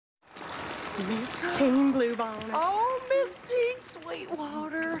Miss Teen Bluebonnet. Oh, Miss Teen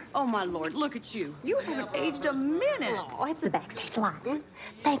Sweetwater. Oh, my Lord, look at you. You haven't aged a minute. Oh, it's the backstage lighting.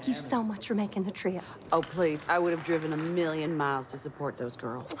 Thank you so much for making the trip. Oh, please, I would have driven 1,000,000 miles to support those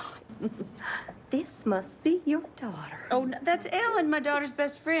girls. This must be your daughter. Oh, that's Ellen, my daughter's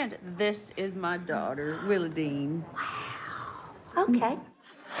best friend. This is my daughter, Willadine. Wow. Okay.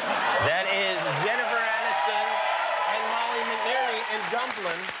 That is Jennifer Aniston and Molly McNeary in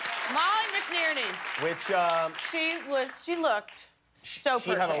Dumplin. Molly McNeary. Which, She looked so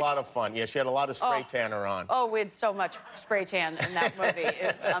perfect. She had a lot of fun. Yeah, she had a lot of spray tanner on. Oh, we had so much spray tan in that movie.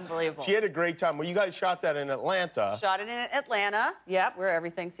 It's unbelievable. She had a great time. Well, you guys shot that in Atlanta. Shot it in Atlanta, yep, where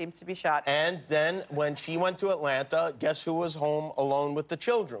everything seems to be shot. And then when she went to Atlanta, guess who was home alone with the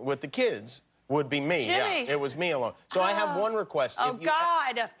children, with the kids? Would be me. Jimmy. Yeah, it was me alone. So I have one request. Oh,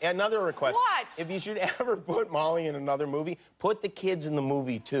 God. Another request. What? If you should ever put Molly in another movie, put the kids in the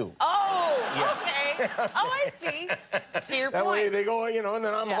movie, too. Oh, yeah. okay. Oh, I see. See your that point. way they go, you know, and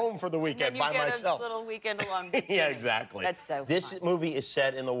then I'm home for the weekend by myself. A little weekend alone. Yeah, exactly. That's so This fun. movie is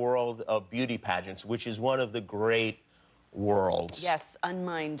set in the world of beauty pageants, which is one of the great worlds. Yes,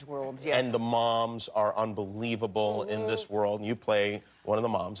 unmined world, yes. And the moms are unbelievable in this world. And you play one of the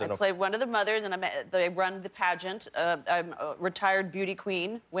moms. I play one of the mothers, and they run the pageant. I'm a retired beauty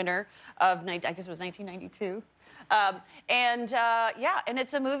queen, winner of, I guess it was 1992. Yeah, and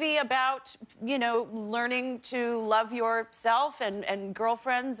it's a movie about, you know, learning to love yourself and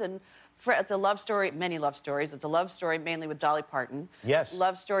girlfriends and it's a love story, many love stories. It's a love story mainly with Dolly Parton. Yes.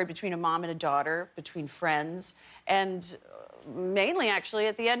 Love story between a mom and a daughter, between friends, and mainly, actually,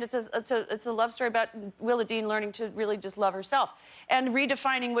 at the end, it's a love story about Willadine learning to really just love herself and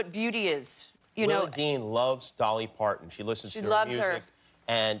redefining what beauty is. You know, Willadine loves Dolly Parton. She listens to her loves music. her.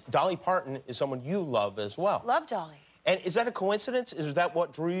 And Dolly Parton is someone you love as well. Love Dolly. And is that a coincidence? Is that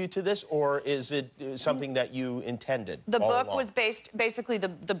what drew you to this, or is it something that you intended? The book along? was basically the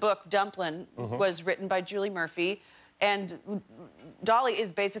book Dumplin was written by Julie Murphy, and Dolly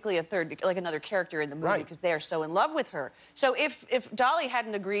is basically like another character in the movie because they are so in love with her. So if Dolly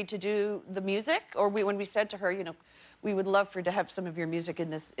hadn't agreed to do the music, or when we said to her, you know, we would love to have some of your music in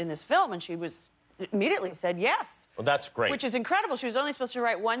this film, and she immediately said yes. Well, that's great. Which is incredible. She was only supposed to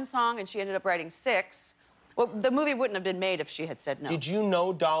write 1 song, and she ended up writing 6. Well, the movie wouldn't have been made if she had said no. Did you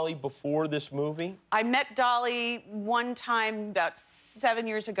know Dolly before this movie? I met Dolly one time about 7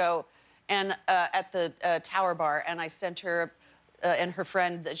 years ago, and at the Tower Bar, and I sent her and her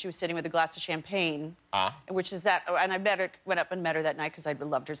friend that she was sitting with a glass of champagne, which is that. And I went up and met her that night because I'd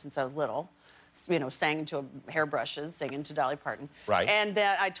loved her since I was little. You know, sang into hairbrushes, singing to Dolly Parton. Right. And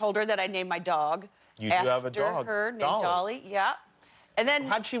then I told her that I named my dog. You do have a dog. After her, named Dolly. Yeah. And then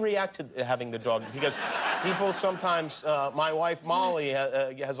how'd she react to having the dog? Because people sometimes, my wife Molly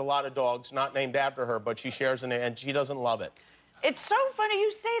has a lot of dogs, not named after her, but she shares an, and she doesn't love it. It's so funny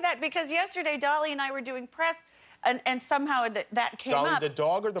you say that because yesterday Dolly and I were doing press, and somehow that came up. Dolly the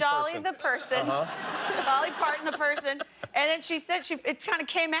dog or the Dolly person? the person. Dolly Parton the person. And then she said, it kind of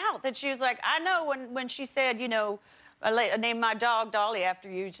came out that she was like, I know when she said, you know, I named my dog Dolly after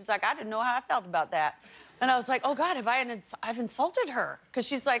you. She's like, I didn't know how I felt about that. And I was like, oh, God, I've insulted her. Because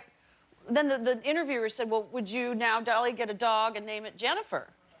she's like, then the interviewer said, well, would you now, Dolly, get a dog and name it Jennifer?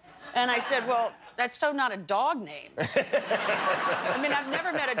 And I said, well, that's so not a dog name. I mean, I've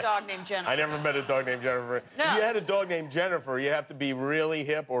never met a dog named Jennifer. I never met a dog named Jennifer. No. If you had a dog named Jennifer, you have to be really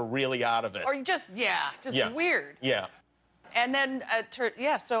hip or really out of it. Or just weird. Yeah. And then,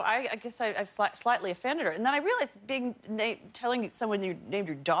 so I guess I've slightly offended her. And then I realized telling someone you named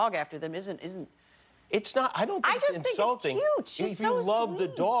your dog after them isn't... It's not, I don't think it's insulting. Think it's cute. She's if you love the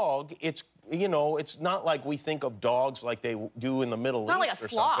dog, it's, you know, it's not like we think of dogs like they do in the Middle East like a or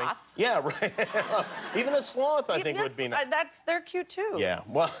sloth. something. Yeah, right. Even a sloth, I think, would be nice. They're cute, too. Yeah,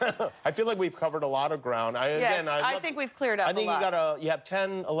 well, I feel like we've covered a lot of ground. I think we've cleared up a lot. I think you have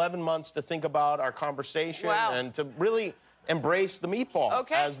 10, 11 months to think about our conversation and to really embrace the meatball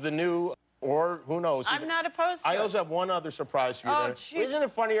as the new... Or who knows? I'm not opposed to it. I also have one other surprise for you. Oh, geez. Isn't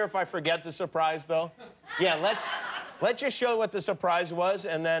it funnier if I forget the surprise, though? Yeah, let's just show what the surprise was,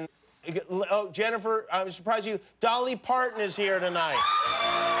 and then... Oh, Jennifer, I'm surprised you... Dolly Parton is here tonight.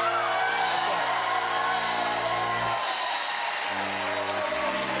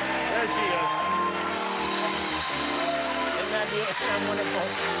 There she is. Wonderful.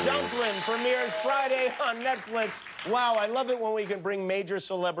 Dumplin premieres Friday on Netflix. Wow, I love it when we can bring major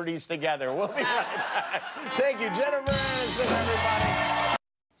celebrities together. We'll be right back. Thank you, Jennifer Aniston, everybody.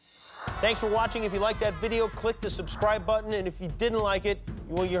 Thanks for watching. If you liked that video, click the subscribe button. And if you didn't like it,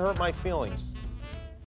 well, you hurt my feelings.